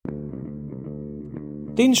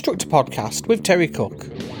The Instructor Podcast with Terry Cook,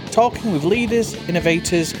 talking with leaders,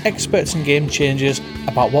 innovators, experts and game changers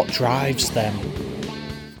about what drives them.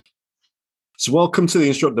 So welcome to the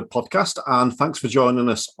Instructor Podcast, and thanks for joining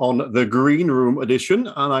us on the Green Room edition.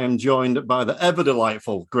 And I am joined by the ever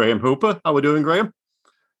delightful Graham Hooper. How are we doing, Graham?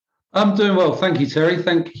 I'm doing well, thank you, Terry.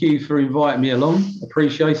 Thank you for inviting me along.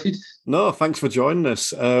 Appreciated. No, thanks for joining us.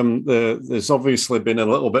 There's obviously been a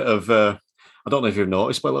little bit of I don't know if you've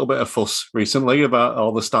noticed, but a little bit of fuss recently about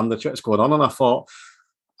all the standard checks going on. And I thought,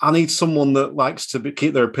 I need someone that likes to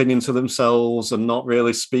keep their opinion to themselves and not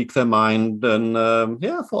really speak their mind. And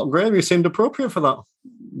I thought, Graham, you seemed appropriate for that.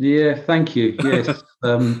 Yeah, thank you. Yes.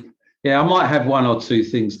 I might have one or two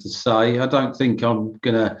things to say. I don't think I'm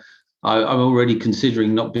I'm already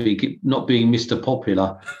considering not being Mr.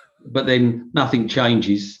 Popular, but then nothing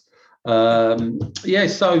changes.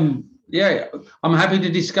 I'm happy to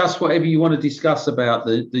discuss whatever you want to discuss about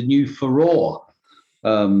the new furore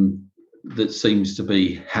that seems to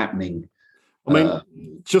be happening. I mean,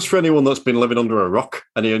 just for anyone that's been living under a rock,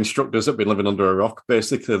 any instructors that have been living under a rock,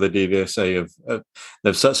 basically the DVSA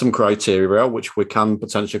they've set some criteria out, which we can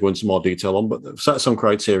potentially go into more detail on, but they've set some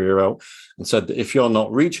criteria out and said that if you're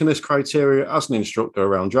not reaching this criteria as an instructor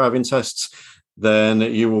around driving tests, then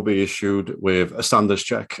you will be issued with a standards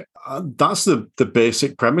check. That's the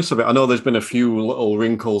basic premise of it. I know there's been a few little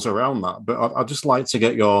wrinkles around that, but I'd just like to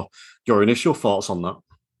get your initial thoughts on that.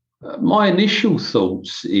 My initial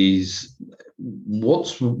thoughts is there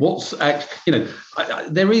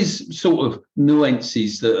is sort of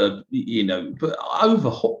nuances that are, but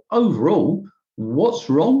overall, what's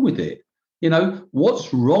wrong with it?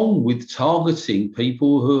 What's wrong with targeting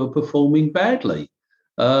people who are performing badly?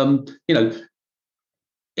 I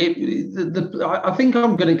think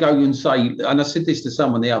I'm going to go and say, and I said this to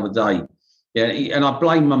someone the other day, and I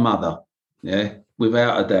blame my mother,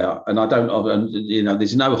 without a doubt. And I don't,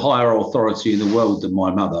 there's no higher authority in the world than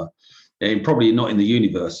my mother, and probably not in the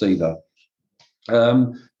universe either.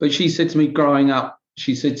 But she said to me growing up,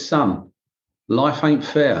 she said, "Son, life ain't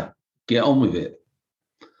fair. Get on with it."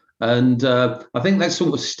 And I think that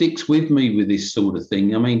sort of sticks with me with this sort of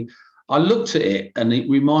thing. I mean, I looked at it and it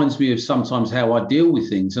reminds me of sometimes how I deal with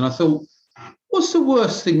things. And I thought, what's the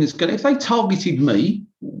worst thing that's going to, if they targeted me,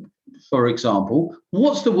 for example,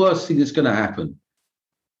 what's the worst thing that's going to happen?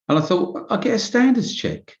 And I thought, I get a standards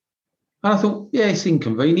check. And I thought, yeah, it's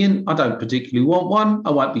inconvenient. I don't particularly want one.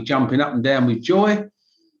 I won't be jumping up and down with joy.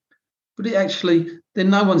 But it actually, then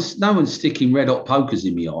no one's sticking red hot pokers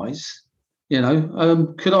in my eyes. I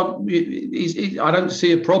don't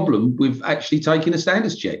see a problem with actually taking a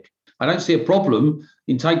standards check. I don't see a problem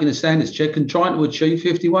in taking a standards check and trying to achieve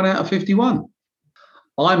 51 out of 51.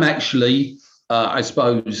 I'm actually, I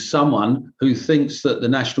suppose, someone who thinks that the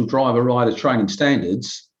National Driver Rider Training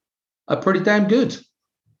Standards are pretty damn good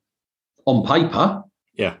on paper.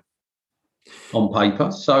 Yeah. On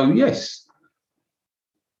paper. So, yes,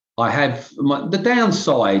 I have the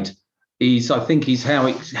downside is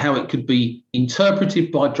how it could be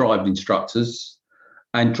interpreted by driving instructors.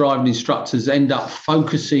 And driving instructors end up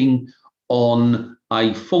focusing on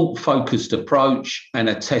a fault-focused approach and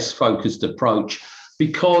a test-focused approach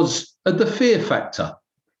because of the fear factor.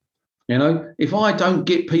 If I don't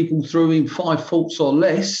get people through in 5 faults or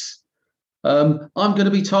less, I'm going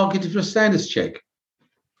to be targeted for a standards check.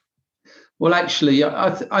 Well, actually,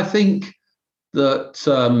 I think that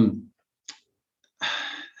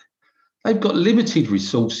they've got limited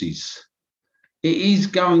resources. It is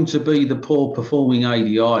going to be the poor performing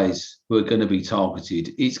ADIs who are going to be targeted.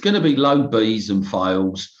 It's going to be low Bs and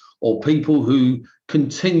fails or people who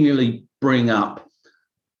continually bring up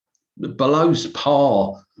below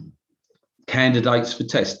par candidates for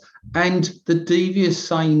test. And the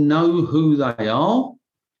DVSA know who they are.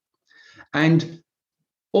 And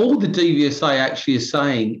all the DVSA actually is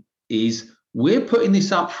saying is, we're putting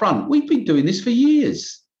this up front. We've been doing this for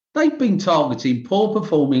years. They've been targeting poor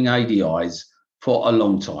performing ADIs for a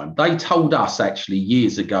long time. They told us actually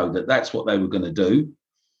years ago that that's what they were going to do.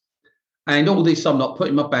 And all this, I'm not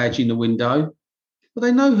putting my badge in the window, but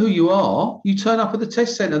they know who you are. You turn up at the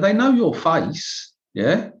test centre, they know your face.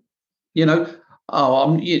 Yeah. It's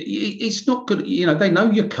not good. They know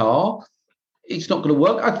your car. It's not going to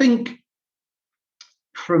work. I think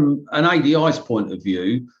from an ADI's point of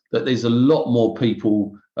view, that there's a lot more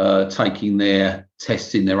people taking their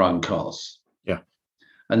tests in their own cars. Yeah.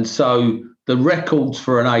 And so the records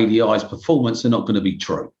for an ADI's performance are not going to be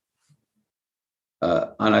true.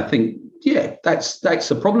 And I think,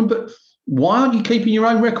 that's a problem. But why aren't you keeping your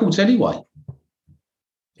own records anyway?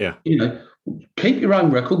 Yeah. Keep your own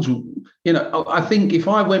records. I think if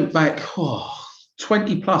I went back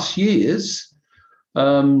 20 plus years,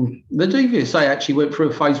 The DVSA actually went through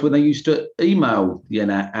a phase when they used to email the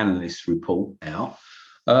analyst report out.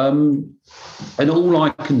 And all I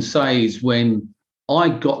can say is when I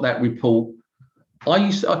got that report,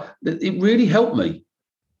 it really helped me,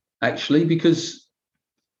 actually, because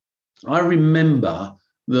I remember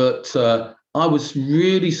that I was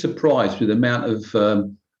really surprised with the amount of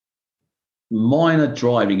minor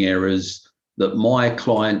driving errors that my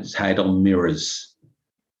clients had on mirrors.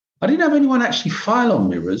 I didn't have anyone actually fail on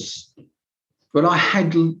mirrors, but I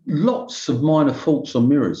had lots of minor faults on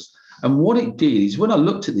mirrors. And what it did is when I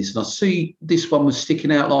looked at this and I see this one was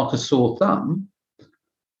sticking out like a sore thumb,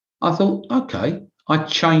 I thought, okay, I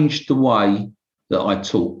changed the way that I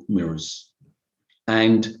taught mirrors.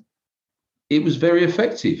 And it was very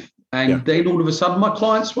effective. And then all of a sudden, my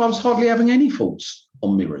clients, I was hardly having any faults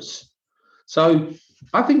on mirrors. So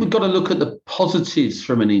I think we've got to look at the positives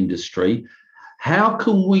from an industry. How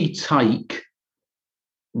can we take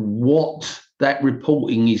what that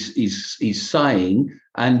reporting is saying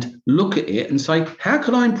and look at it and say, how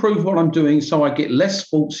can I improve what I'm doing so I get less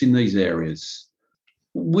faults in these areas?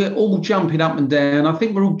 We're all jumping up and down. I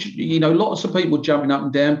think we're all, lots of people jumping up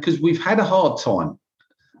and down because we've had a hard time.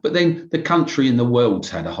 But then the country and the world's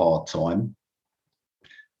had a hard time.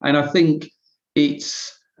 And I think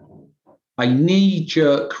it's a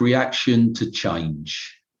knee-jerk reaction to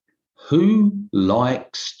change. Who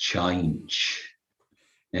likes change?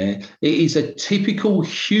 It is a typical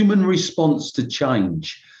human response to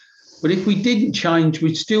change. But if we didn't change,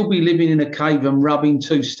 we'd still be living in a cave and rubbing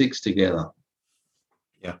two sticks together.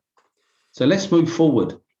 Yeah. So let's move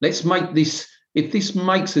forward. Let's make this, if this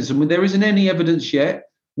makes us, and there isn't any evidence yet,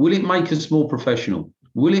 will it make us more professional?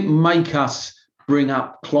 Will it make us bring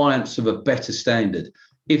up clients of a better standard?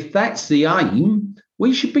 If that's the aim,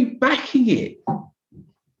 we should be backing it.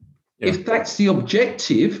 Yeah. If that's the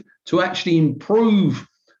objective, to actually improve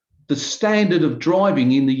the standard of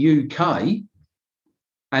driving in the UK,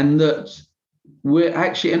 and that we're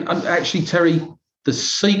actually, and actually, Terry, the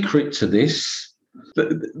secret to this,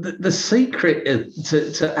 the secret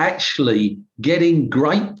to actually getting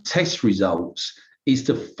great test results is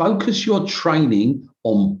to focus your training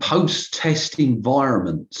on post-test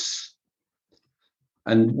environments.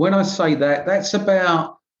 And when I say that, that's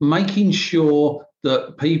about making sure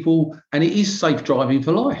that people, and it is safe driving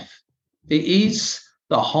for life. It is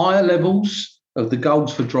the higher levels of the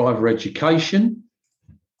goals for driver education,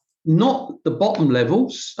 not the bottom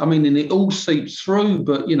levels. I mean, and it all seeps through,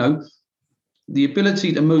 but, the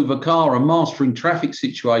ability to move a car and mastering traffic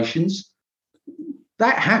situations,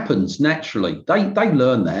 that happens naturally. They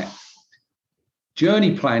learn that.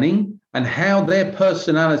 Journey planning and how their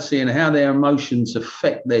personality and how their emotions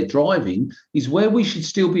affect their driving is where we should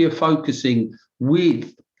still be focusing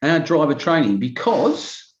with our driver training,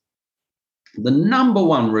 because the number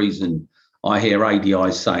one reason I hear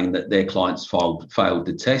ADIs saying that their clients failed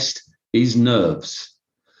the test is nerves.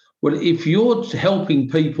 Well, if you're helping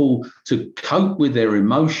people to cope with their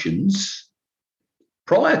emotions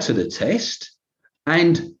prior to the test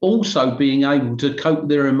and also being able to cope with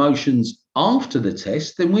their emotions after the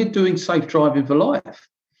test, then we're doing safe driving for life.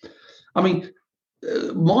 I mean,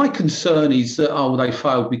 my concern is that, they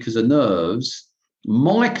failed because of nerves.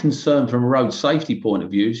 My concern from a road safety point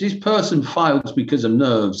of view is this person fails because of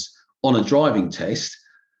nerves on a driving test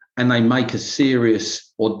and they make a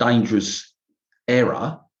serious or dangerous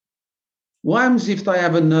error. What happens if they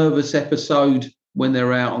have a nervous episode when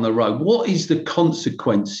they're out on the road? What is the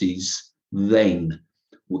consequences then?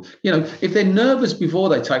 If they're nervous before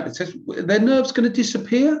they take the test, their nerves going to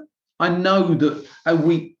disappear? I know that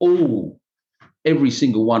we all, every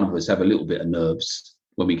single one of us, have a little bit of nerves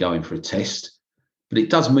when we go in for a test, but it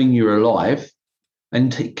does mean you're alive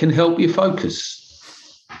and it can help you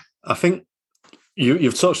focus. I think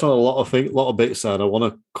you've touched on a lot of bits there, and I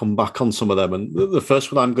want to come back on some of them. And the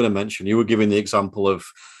first one I'm going to mention, you were giving the example of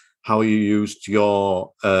how you used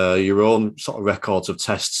your own sort of records of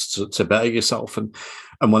tests to better yourself. And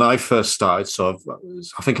when I first started, so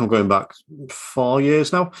I think I'm going back 4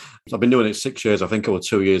 years now. I've been doing it 6 years. I think I was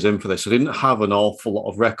 2 years in for this. I didn't have an awful lot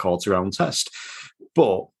of records around test,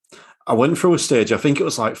 but I went through a stage, I think it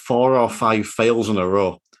was like 4 or 5 fails in a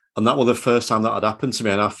row. And that was the first time that had happened to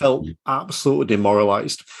me. And I felt absolutely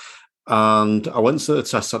demoralized. And I went to the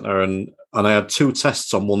test centre and I had 2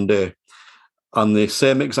 tests on one day. And the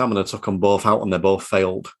same examiner took them both out and they both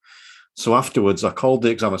failed. So afterwards, I called the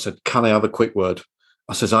examiner and said, can I have a quick word?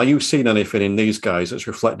 I says, are you seeing anything in these guys that's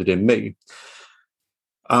reflected in me?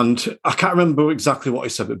 And I can't remember exactly what he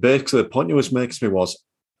said, but basically the point he was making to me was,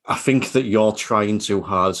 I think that you're trying too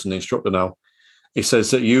hard as an instructor now. He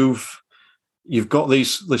says that you've you've got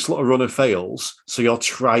this little run of fails, so you're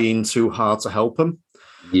trying too hard to help them.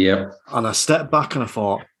 Yeah. And I stepped back and I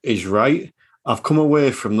thought, he's right. I've come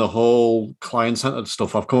away from the whole client-centered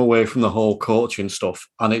stuff. I've come away from the whole coaching stuff.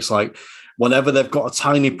 And it's like, whenever they've got a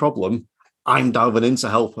tiny problem, I'm diving in to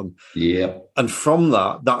help them. Yeah. And from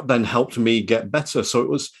that then helped me get better. So it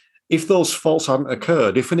was, if those faults hadn't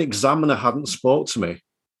occurred, if an examiner hadn't spoke to me,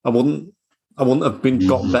 I wouldn't have been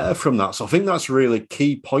got better from that. So I think that's a really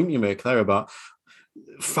key point you make there about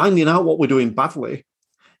finding out what we're doing badly.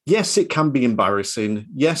 Yes, it can be embarrassing.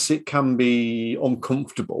 Yes, it can be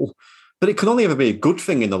uncomfortable, but it can only ever be a good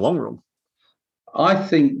thing in the long run. I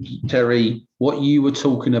think, Terry, what you were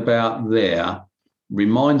talking about there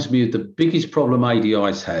reminds me of the biggest problem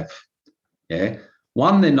ADIs have. Yeah.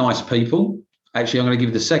 One, they're nice people. Actually, I'm going to give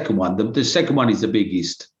you the second one. The second one is the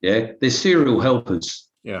biggest. Yeah. They're serial helpers.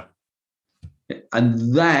 Yeah.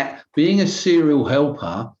 And that, being a serial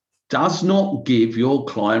helper, does not give your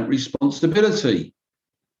client responsibility.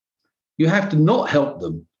 You have to not help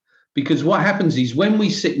them, because what happens is when we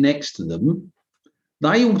sit next to them,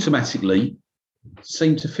 they automatically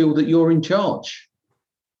seem to feel that you're in charge.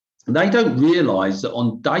 And they don't realise that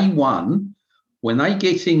on day one, when they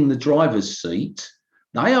get in the driver's seat,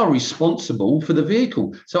 they are responsible for the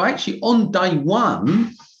vehicle. So actually on day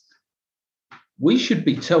one, we should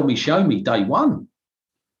be tell me, show me day one.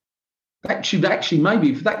 Actually,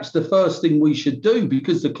 maybe if that's the first thing we should do,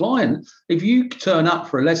 because the client, if you turn up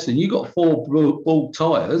for a lesson, you got 4 bald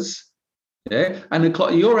tyres, yeah, and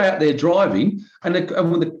you're out there driving, and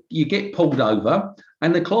when you get pulled over,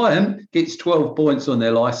 and the client gets 12 points on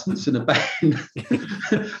their licence and a ban,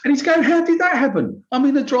 and he's going, "How did that happen? I'm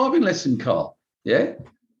in a driving lesson car." Yeah,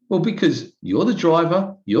 well, because you're the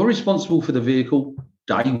driver, you're responsible for the vehicle,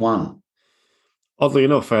 day one. Oddly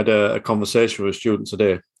enough, I had a conversation with a student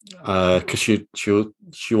today because she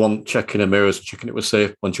wasn't checking her mirrors, checking it was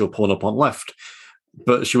safe when she was pulling up on left,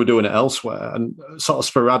 but she was doing it elsewhere and sort of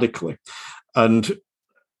sporadically. And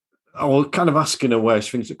I was kind of asking her where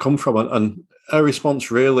she thinks it come from, and her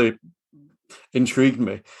response really intrigued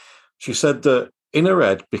me. She said that in her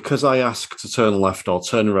head, because I ask to turn left or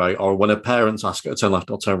turn right, or when her parents ask her to turn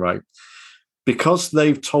left or turn right, because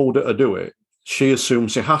they've told her to do it, she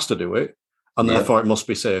assumes she has to do it, and therefore it must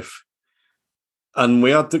be safe. And we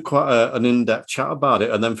had quite an in-depth chat about it.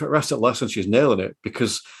 And then for the rest of the lesson, she's nailing it,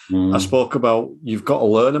 because I spoke about, you've got a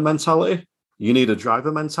learner mentality, you need a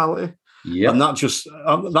driver mentality. Yeah. And that just,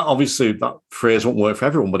 that obviously, that phrase won't work for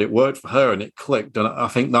everyone, but it worked for her and it clicked. And I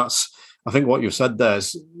think what you said there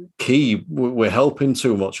is key. We're helping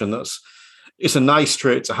too much. And it's a nice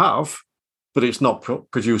trait to have, but it's not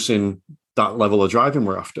producing that level of driving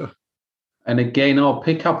we're after. And again, I'll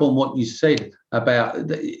pick up on what you said about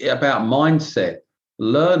mindset.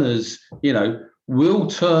 Learners, will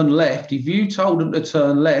turn left. If you told them to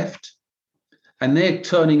turn left and they're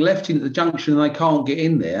turning left into the junction and they can't get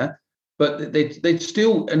in there, but they're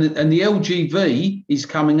still, and the LGV is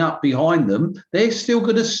coming up behind them, they're still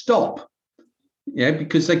going to stop. Yeah,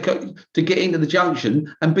 because they to get into the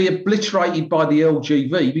junction and be obliterated by the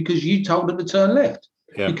LGV because you told them to turn left.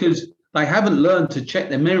 Yeah. Because they haven't learned to check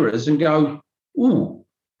their mirrors and go, "Ooh,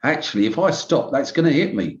 actually, if I stop, that's going to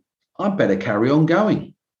hit me. I better carry on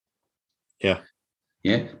going." Yeah.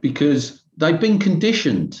 Yeah, because they've been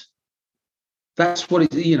conditioned. That's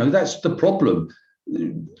what that's the problem.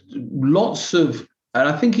 Lots of, and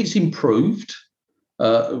I think it's improved.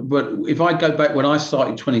 But if I go back when I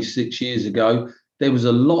started 26 years ago, there was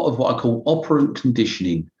a lot of what I call operant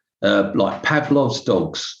conditioning, like Pavlov's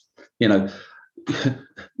dogs.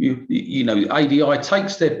 ADI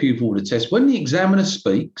takes their pupil to test. When the examiner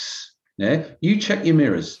speaks, you check your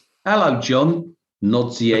mirrors. "Hello, John,"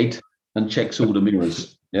 nods the head and checks all the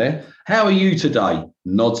mirrors. Yeah. "How are you today?"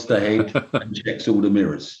 Nods the head and checks all the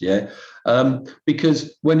mirrors. Yeah.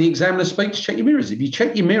 Because when the examiner speaks, check your mirrors. If you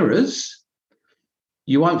check your mirrors,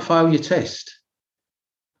 you won't fail your test.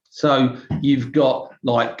 So you've got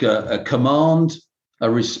like a command, a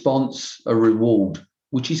response, a reward,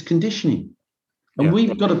 which is conditioning. And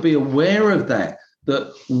we've got to be aware of that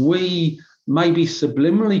we maybe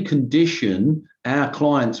subliminally condition our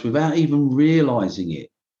clients without even realizing it.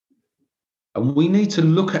 And we need to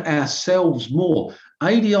look at ourselves more.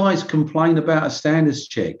 ADIs complain about a standards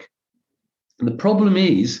check. And the problem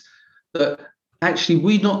is that actually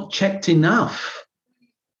we're not checked enough.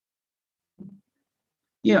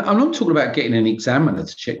 Yeah, I'm not talking about getting an examiner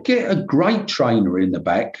to check. Get a great trainer in the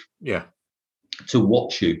back to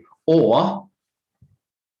watch you. Or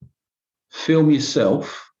film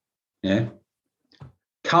yourself,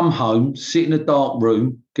 come home, sit in a dark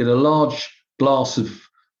room, get a large glass of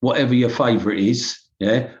whatever your favourite is,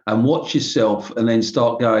 yeah, and watch yourself and then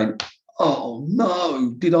start going, oh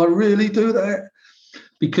no, did I really do that?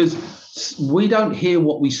 Because we don't hear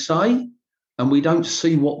what we say and we don't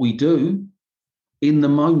see what we do in the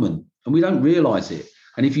moment and we don't realize it.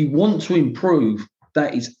 And if you want to improve,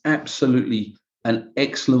 that is absolutely an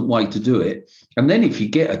excellent way to do it. And then if you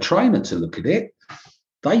get a trainer to look at it,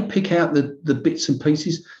 they pick out the bits and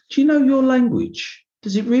pieces. Do you know your language?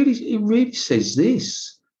 Does it really says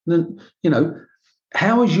this? And then,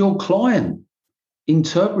 how is your client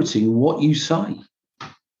interpreting what you say?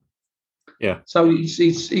 Yeah. So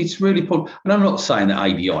it's really important. And I'm not saying that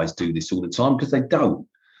ADIs do this all the time, because they don't.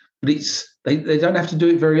 But they don't have to do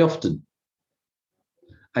it very often.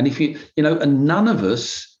 And if and none of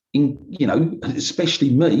us,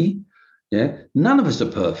 especially me, yeah, none of us are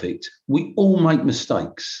perfect. We all make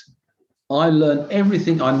mistakes. I learned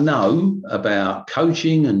everything I know about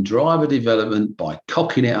coaching and driver development by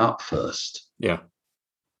cocking it up first. Yeah.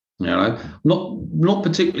 Not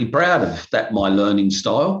particularly proud of that, my learning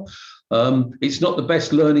style. It's not the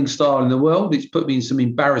best learning style in the world. It's put me in some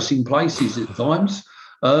embarrassing places at times.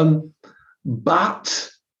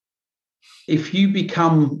 But if you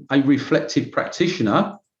become a reflective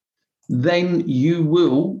practitioner, then you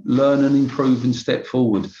will learn and improve and step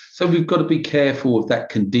forward. So we've got to be careful of that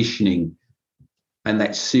conditioning and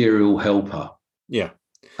that serial helper. Yeah.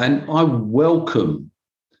 And I welcome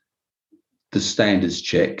the standards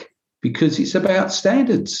check because it's about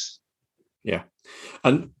standards. Yeah.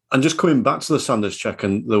 And just coming back to the standards check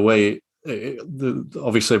and the way,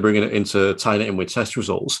 obviously bringing it into tying it in with test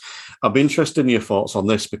results, I'd be interested in your thoughts on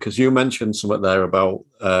this, because you mentioned something there about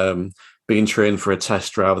being trained for a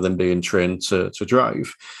test rather than being trained to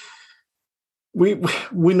drive. We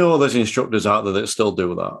know there's instructors out there that still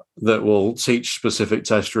do that will teach specific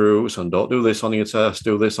test routes and don't do this on your test,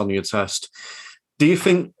 do this on your test. Do you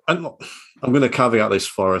think, and I'm going to caveat this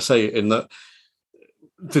before I say it, in that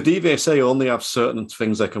the DVSA only have certain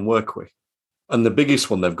things they can work with. And the biggest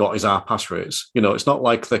one they've got is our pass rates. It's not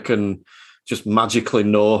like they can just magically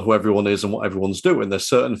know who everyone is and what everyone's doing. There's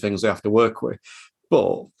certain things they have to work with.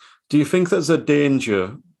 But do you think there's a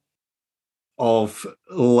danger of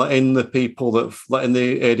letting the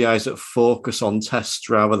ADIs that focus on tests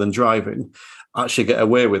rather than driving actually get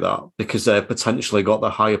away with that because they've potentially got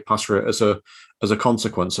the higher pass rate as a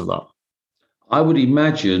consequence of that? I would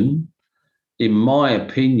imagine, in my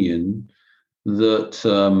opinion, that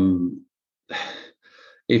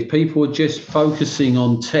if people are just focusing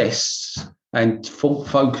on tests and a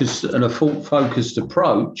fault-focused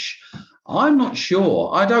approach, I'm not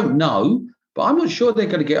sure. I don't know, but I'm not sure they're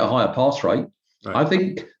going to get a higher pass rate. Right. I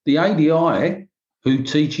think the ADI who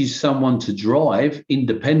teaches someone to drive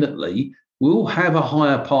independently will have a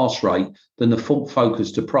higher pass rate than the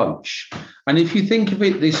fault-focused approach. And if you think of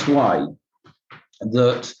it this way,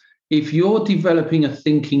 that if you're developing a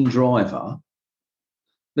thinking driver,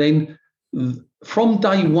 then from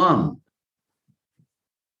day one,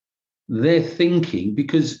 they're thinking,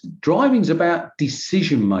 because driving's about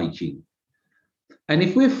decision making. And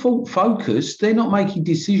if we're fault focused, they're not making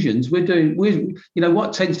decisions. What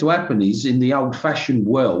tends to happen is, in the old fashioned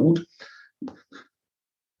world,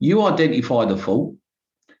 you identify the fault,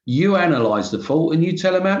 you analyze the fault, and you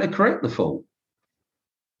tell them how to correct the fault.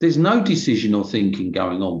 There's no decision or thinking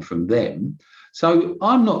going on from them. So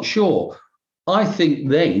I'm not sure. I think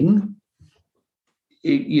then,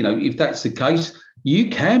 if that's the case, you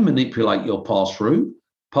can manipulate your pass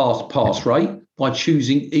rate by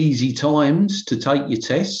choosing easy times to take your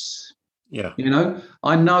tests. Yeah.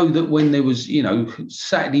 I know that when there was,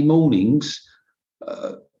 Saturday mornings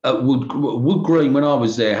at Wood Green, when I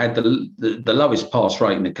was there, had the lowest pass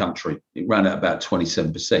rate in the country. It ran at about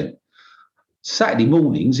 27%. Saturday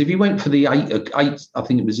mornings, if you went for the I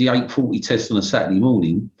think it was the 8:40 test on a Saturday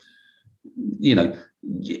morning,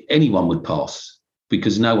 anyone would pass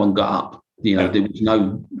because no one got up. There was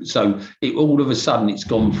no. So all of a sudden, it's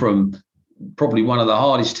gone from probably one of the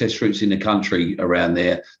hardest test routes in the country around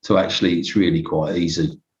there to actually it's really quite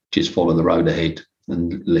easy. Just follow the road ahead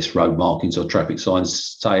and less road markings or traffic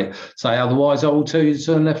signs say otherwise. I will tell you to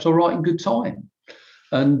turn left or right in good time.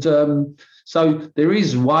 And so there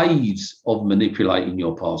is ways of manipulating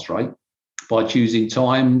your pass rate by choosing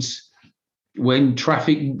times when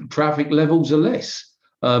traffic levels are less.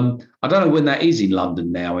 I don't know when that is in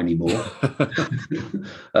London now anymore.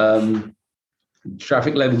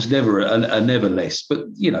 Traffic levels are never less, but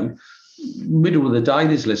middle of the day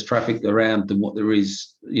there's less traffic around than what there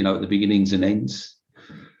is at the beginnings and ends.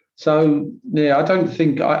 So yeah, I don't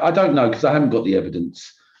know because I haven't got the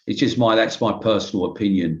evidence. It's just that's my personal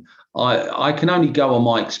opinion. I can only go on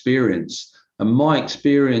my experience, And my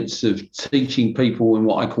experience of teaching people in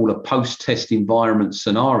what I call a post-test environment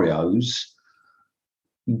scenarios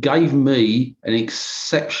gave me an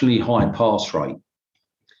exceptionally high pass rate.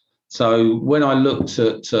 So when I looked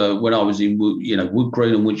at when I was in Wood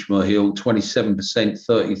Green and Winchmore Hill, 27%,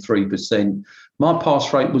 33%, my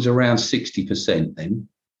pass rate was around 60% then.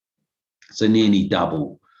 So nearly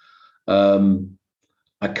double.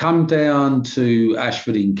 I come down to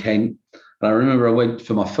Ashford in Kent, and I remember I went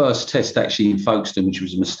for my first test actually in Folkestone, which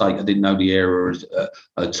was a mistake. I didn't know the area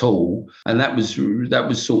at all, and that was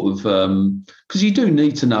sort of because you do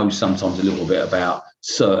need to know sometimes a little bit about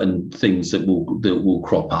certain things that will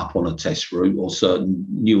crop up on a test route or certain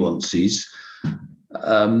nuances.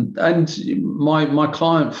 And my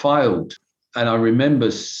client failed. And I remember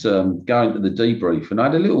going to the debrief, and I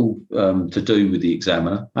had a little to do with the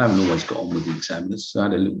examiner. I haven't always got on with the examiners, so I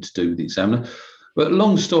had a little to do with the examiner. But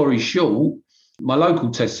long story short, my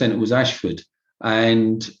local test centre was Ashford,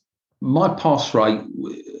 and my pass rate,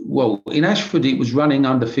 well, in Ashford, it was running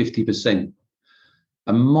under 50%.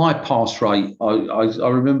 And my pass rate, I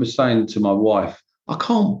remember saying to my wife, I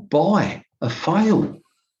can't buy a fail.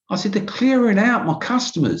 I said, they're clearing out my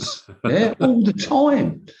customers all the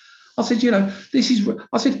time. I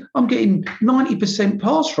said, I'm getting 90%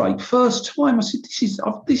 pass rate first time. I said,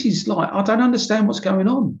 this is like, I don't understand what's going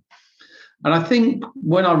on. And I think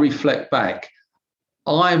when I reflect back,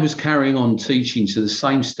 I was carrying on teaching to the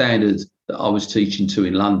same standards that I was teaching to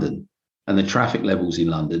in London and the traffic levels in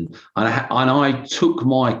London. And I took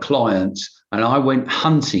my clients and I went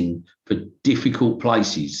hunting for difficult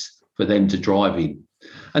places for them to drive in.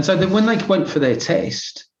 And so then when they went for their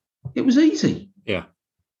test, it was easy. Yeah.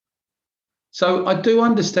 So I do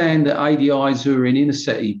understand that ADIs who are in inner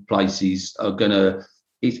city places are going to,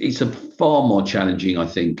 it's a far more challenging, I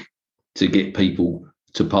think, to get people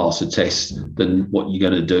to pass a test than what you're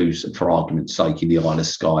going to do, for argument's sake, in the Isle of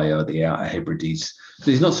Skye or the Outer Hebrides.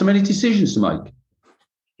 There's not so many decisions to make.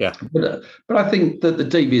 Yeah. But I think that the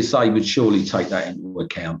DVSA would surely take that into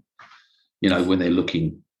account, when they're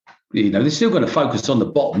looking, they're still going to focus on the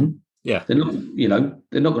bottom. Yeah. They're not going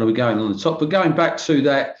to be going on the top. But going back to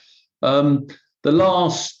that, the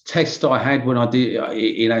last test I had when I did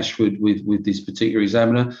in Ashford with this particular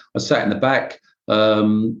examiner, I sat in the back,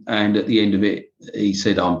 and at the end of it, he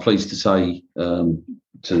said, "I'm pleased to say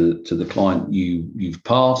to the client, you've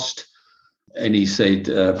passed." And he said,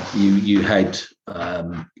 "You had,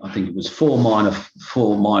 I think it was four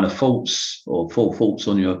minor faults or 4 faults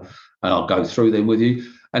on your, and I'll go through them with you."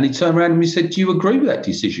 And he turned around and he said, "Do you agree with that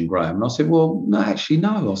decision, Graham?" And I said, "Well, no, actually,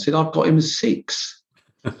 no." I said, "I've got him as 6."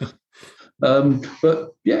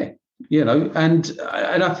 But yeah, and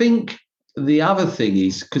I think the other thing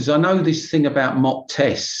is, because I know this thing about mock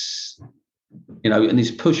tests, and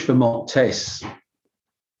this push for mock tests.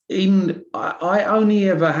 I only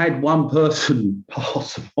ever had one person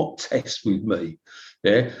pass a mock test with me,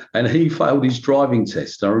 and he failed his driving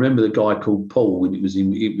test. I remember the guy called Paul when it was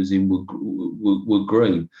in Wood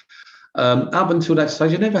Green. Up until that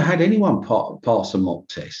stage, I never had anyone pass a mock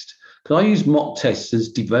test because I used mock tests as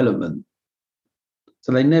development.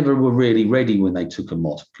 So they never were really ready when they took a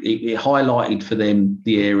mock. It highlighted for them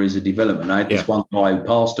the areas of development. I had this one guy who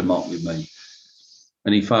passed a mock with me,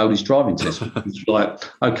 and he failed his driving test. It was like,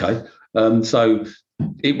 okay. So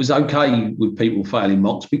it was okay with people failing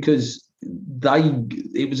mocks because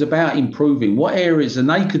it was about improving what areas, and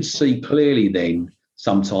they could see clearly then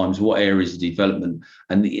sometimes what areas of development.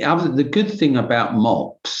 And the good thing about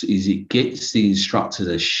mocks is it gets the instructor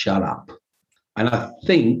to shut up. And I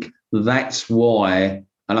think that's why,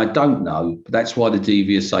 and I don't know, but that's why the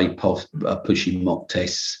DVSA are pushing mock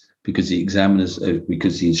tests, because the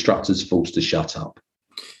instructor's forced to shut up.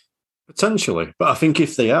 Potentially, but I think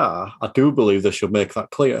if they are, I do believe they should make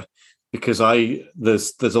that clear, because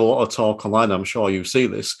there's a lot of talk online. I'm sure you see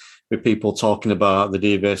this with people talking about the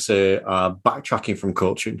DVSA backtracking from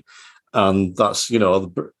coaching, and that's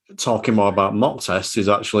talking more about mock tests is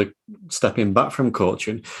actually stepping back from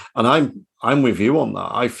coaching. And I'm with you on that.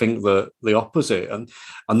 I think that the opposite, and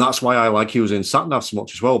that's why I like using SatNav so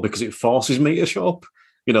much as well, because it forces me to show up.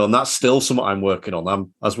 And that's still something I'm working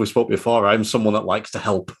on. As we spoke before, I'm someone that likes to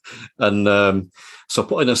help. And so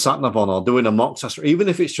putting a sat-nav on or doing a mock test, or even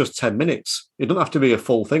if it's just 10 minutes, it doesn't have to be a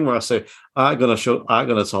full thing where I say, I'm going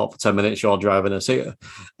to talk for 10 minutes, you're driving us here.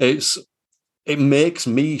 It makes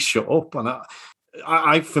me shut up. And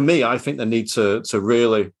I think they need to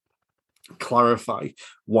really clarify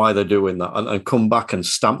why they're doing that and come back and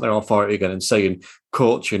stamp their authority again and saying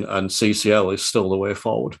coaching and CCL is still the way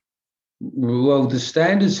forward. Well, the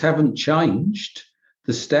standards haven't changed.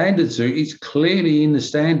 The standards it's clearly in the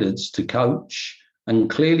standards to coach and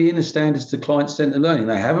clearly in the standards to client-centered learning.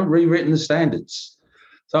 They haven't rewritten the standards.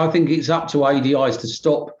 So I think it's up to ADIs to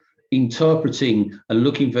stop interpreting and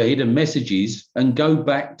looking for hidden messages and go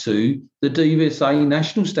back to the DVSA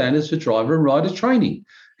national standards for driver and rider training.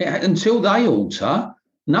 Until they alter,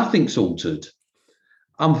 nothing's altered.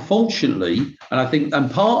 Unfortunately, and I think, and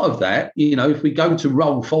part of that, if we go to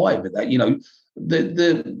role 5 of that,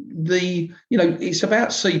 it's about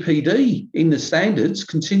CPD in the standards,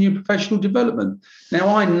 continuing professional development.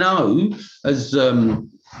 Now, I know as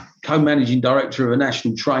co-managing director of a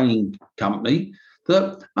national training company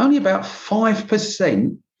that only about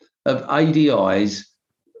 5% of ADIs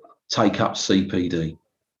take up CPD.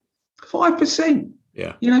 5%.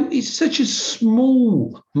 Yeah. It's such a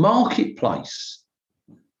small marketplace.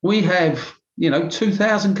 We have,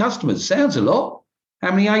 2,000 customers. Sounds a lot.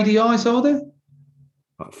 How many ADIs are there?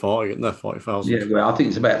 About 40, isn't there? 40,000. Yeah, well, I think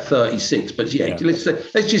it's about 36. But let's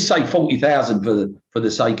just say 40,000 for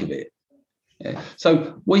the sake of it. Yeah.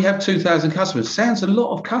 So we have 2,000 customers. Sounds a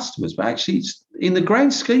lot of customers, but actually, it's in the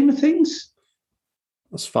grand scheme of things.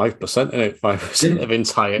 That's 5%, isn't it? 5% of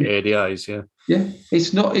entire ADIs. Yeah. Yeah,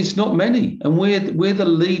 it's not many, and we're the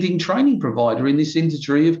leading training provider in this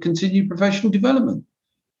industry of continued professional development.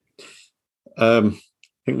 I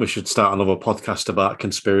think we should start another podcast about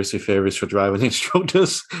conspiracy theories for driving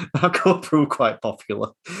instructors. That could prove quite popular.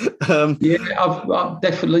 I've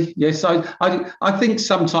definitely. Yes, I think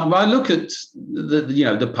sometimes I look at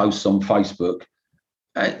the posts on Facebook.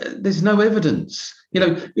 There's no evidence.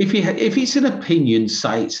 If it's an opinion,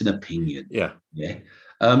 say it's an opinion. Yeah. Yeah.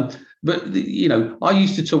 But I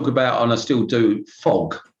used to talk about, and I still do,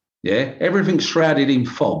 fog. Yeah. Everything's shrouded in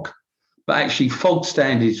fog, but actually, fog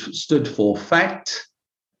stood for fact,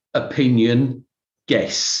 opinion,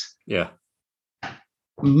 guess. Yeah.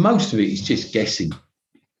 Most of it is just guessing,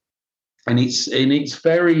 and it's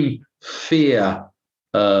very fear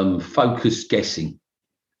focused guessing.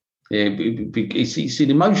 Yeah, it's an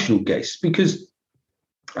emotional guess because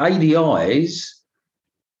ADIs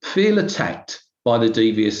feel attacked by the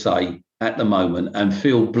DVSA at the moment and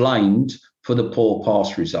feel blamed for the poor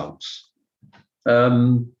pass results.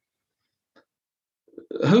 Who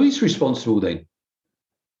is responsible then?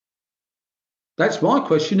 That's my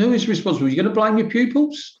question. Who is responsible? You're going to blame your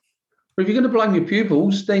pupils? Or if you're going to blame your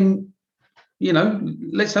pupils, then,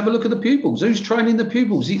 let's have a look at the pupils. Who's training the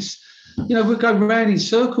pupils? We'll go round in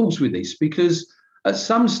circles with this because at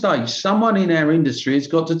some stage, someone in our industry has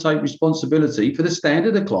got to take responsibility for the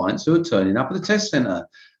standard of clients who are turning up at the test centre.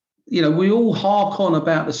 We all hark on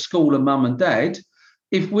about the school of mum and dad.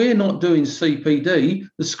 If we're not doing CPD,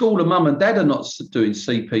 the school of mum and dad are not doing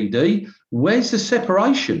CPD. Where's the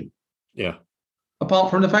separation? Yeah.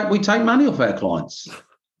 Apart from the fact we take money off our clients.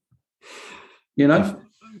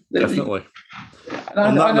 Definitely.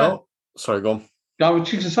 On that note, sorry, go on. I was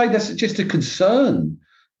just to say that's just a concern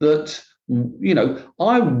that,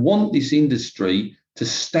 I want this industry to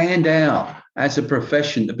stand out as a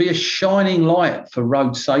profession, to be a shining light for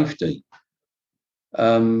road safety.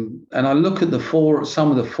 And I look at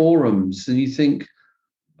some of the forums and you think,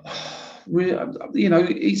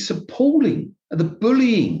 it's appalling. The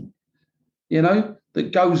bullying,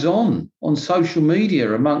 that goes on social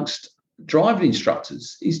media amongst driving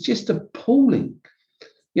instructors is just appalling.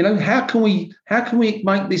 How can we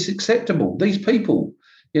make this acceptable? These people,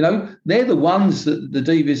 they're the ones that the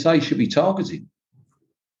DVSA should be targeting.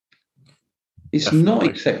 It's Definitely. Not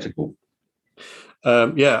acceptable.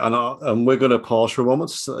 And we're going to pause for a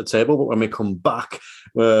moment at the table, but when we come back,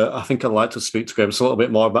 I think I'd like to speak to Graham a little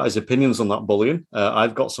bit more about his opinions on that bullying.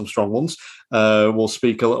 I've got some strong ones. We'll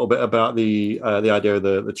speak a little bit about the idea of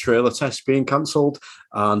the trailer test being cancelled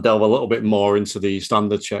and delve a little bit more into the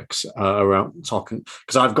standard checks around talking,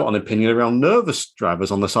 because I've got an opinion around nervous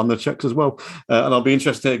drivers on the standard checks as well. And I'll be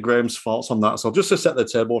interested in Graham's thoughts on that. So just to set the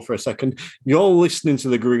table for a second, you're listening to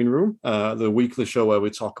The Green Room, the weekly show where we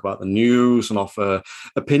talk about the news and offer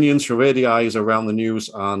opinions from ADIs around the news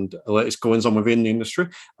and the latest goings on within the industry.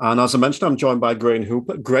 And as I mentioned, I'm joined by Graham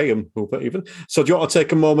Hooper even. So do you want to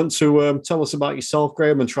take a moment to tell us about yourself,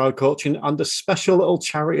 Graham, and trial coaching and a special little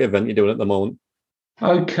charity event you're doing at the moment?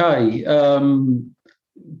 Okay.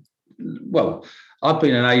 Well, I've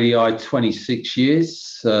been an ADI 26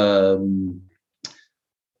 years. I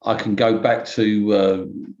can go back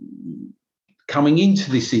to coming into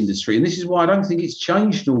this industry. And this is why I don't think it's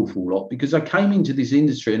changed an awful lot, because I came into this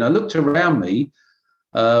industry and I looked around me,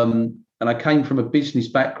 and I came from a business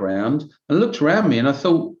background, and I looked around me and I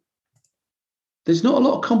thought, there's not a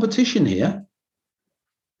lot of competition here.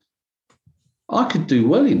 I could do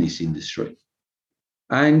well in this industry.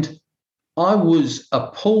 And I was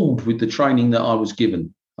appalled with the training that I was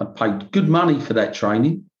given I paid good money for that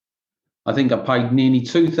training. I think I paid nearly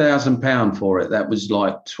 £2,000 for it. That was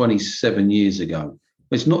like 27 years ago.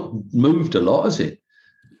 It's not moved a lot, has it?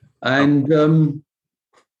 And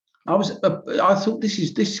I thought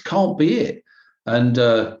this can't be it. And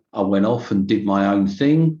I went off and did my own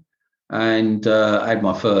thing, and I had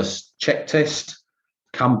my first check test.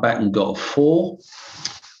 Come back and got a 4.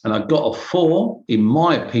 And I got a 4, in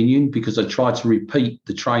my opinion, because I tried to repeat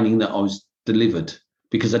the training that I was delivered.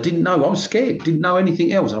 Because I didn't know, I was scared, didn't know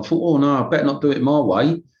anything else. I thought, oh no, I better not do it my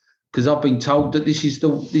way, because I've been told that this is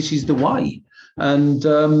the way. And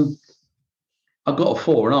I got a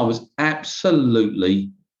 4, and I was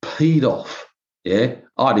absolutely peed off. Yeah,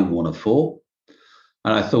 I didn't want a 4.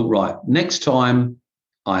 And I thought, right, next time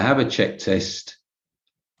I have a check test,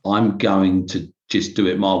 I'm going to just do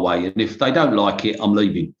it my way. And if they don't like it, I'm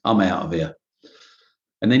leaving. I'm out of here.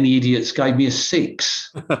 And then the idiots gave me a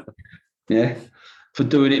 6. Yeah. For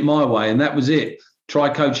doing it my way. And that was it.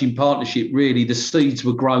 Tri-Coaching Partnership, really, the seeds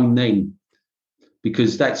were grown then,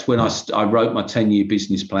 because that's when I wrote my 10-year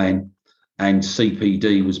business plan, and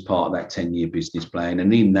CPD was part of that 10-year business plan.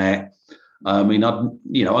 And in that, I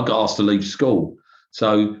got asked to leave school.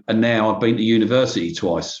 So, and now I've been to university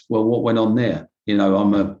twice. Well, what went on there?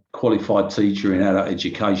 I'm a qualified teacher in adult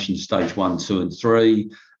education, stage 1, 2, and 3.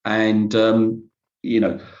 And,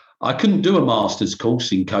 I couldn't do a master's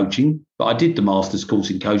course in coaching, but I did the master's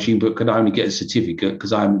course in coaching, but could only get a certificate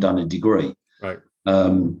because I haven't done a degree. Right.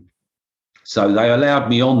 So they allowed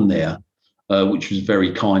me on there, which was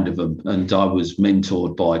very kind of them. And I was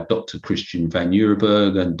mentored by Dr. Christian Van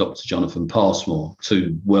Urenberg and Dr. Jonathan Passmore,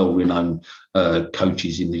 2 well-renowned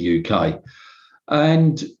coaches in the UK.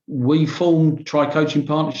 And we formed Tri-Coaching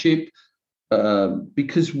Partnership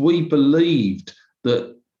because we believed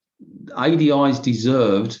that ADIs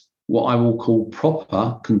deserved what I will call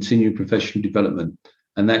proper continuing professional development.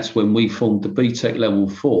 And that's when we formed the BTEC Level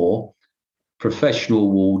 4 Professional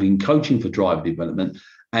Award in Coaching for Driver Development.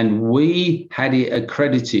 And we had it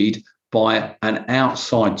accredited by an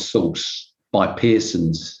outside source, by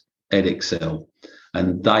Pearson's Edexcel,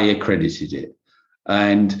 and they accredited it.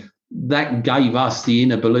 And that gave us the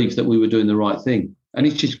inner belief that we were doing the right thing. And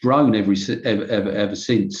it's just grown ever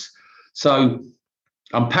since. So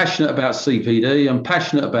I'm passionate about CPD. I'm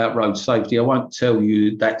passionate about road safety. I won't tell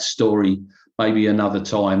you that story maybe another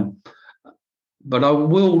time. But I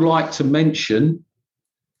will like to mention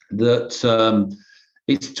that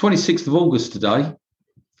it's 26th of August today,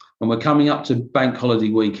 and we're coming up to Bank Holiday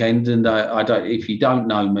weekend. And if you don't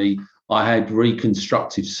know me, I had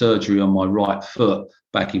reconstructive surgery on my right foot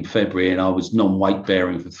back in February, and I was non-weight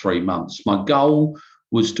bearing for 3 months. My goal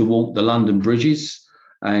was to walk the London bridges.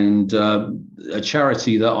 And a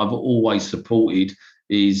charity that I've always supported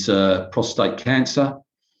is prostate cancer.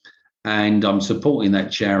 And I'm supporting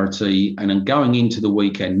that charity. And I'm going into the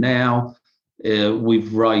weekend now.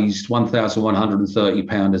 We've raised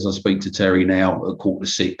 £1,130 as I speak to Terry now at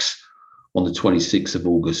 5:45 on the 26th of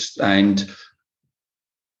August. And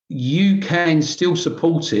you can still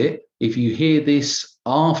support it if you hear this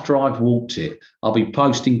after I've walked it. I'll be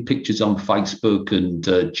posting pictures on Facebook and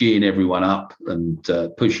geeing everyone up and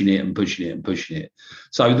pushing it.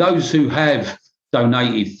 So those who have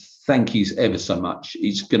donated, thank yous ever so much.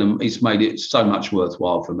 It's made it so much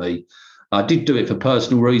worthwhile for me. I did do it for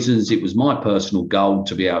personal reasons. It was my personal goal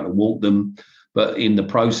to be able to walk them. But in the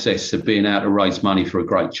process of being able to raise money for a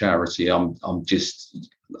great charity, I'm just,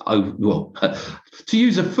 to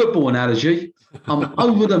use a football analogy, I'm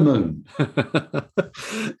over the moon.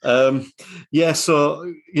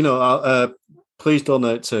 Please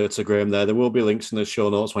donate to Graham there. There will be links in the show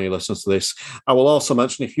notes when you listen to this. I will also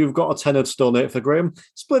mention, if you've got a tenner to donate for Graham,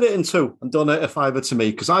 split it in 2 and donate a £5 to me,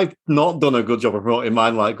 because I've not done a good job of promoting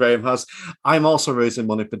mine like Graham has. I'm also raising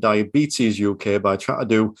money for Diabetes UK by trying to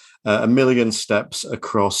do 1 million steps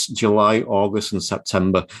across July, August and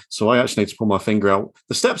September. So I actually need to pull my finger out.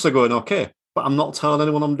 The steps are going okay, but I'm not telling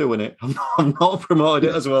anyone I'm doing it. I'm not promoting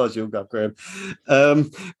it as well as you've got, Graham.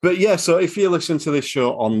 So if you're listening to this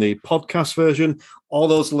show on the podcast version,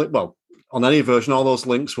 on any version, all those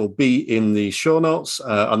links will be in the show notes,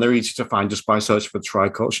 and they're easy to find just by searching for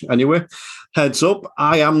Tri-Coach. Anyway, heads up,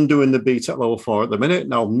 I am doing the BTEC Level 4 at the minute.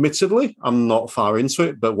 Now, admittedly, I'm not far into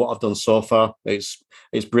it, but what I've done so far, it's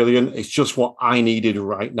brilliant. It's just what I needed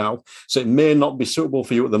right now. So it may not be suitable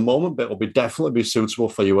for you at the moment, but it'll definitely be suitable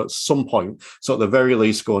for you at some point. So at the very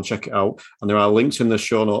least, go and check it out. And there are links in the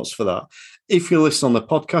show notes for that. If you listen on the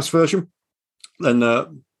podcast version, then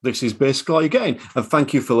this is basically all you're getting. And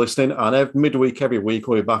thank you for listening. And midweek, every week,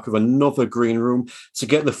 we'll be back with another Green Room to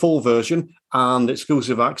get the full version and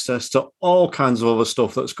exclusive access to all kinds of other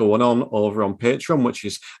stuff that's going on over on Patreon, which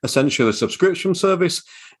is essentially the subscription service.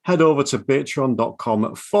 Head over to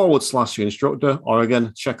patreon.com/instructor, or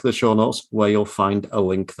again, check the show notes where you'll find a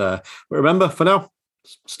link there. But remember, for now,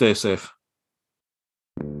 stay safe.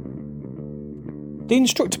 The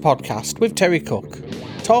Instructor Podcast with Terry Cook,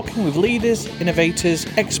 talking with leaders, innovators,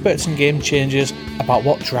 experts and game changers about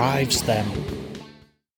what drives them.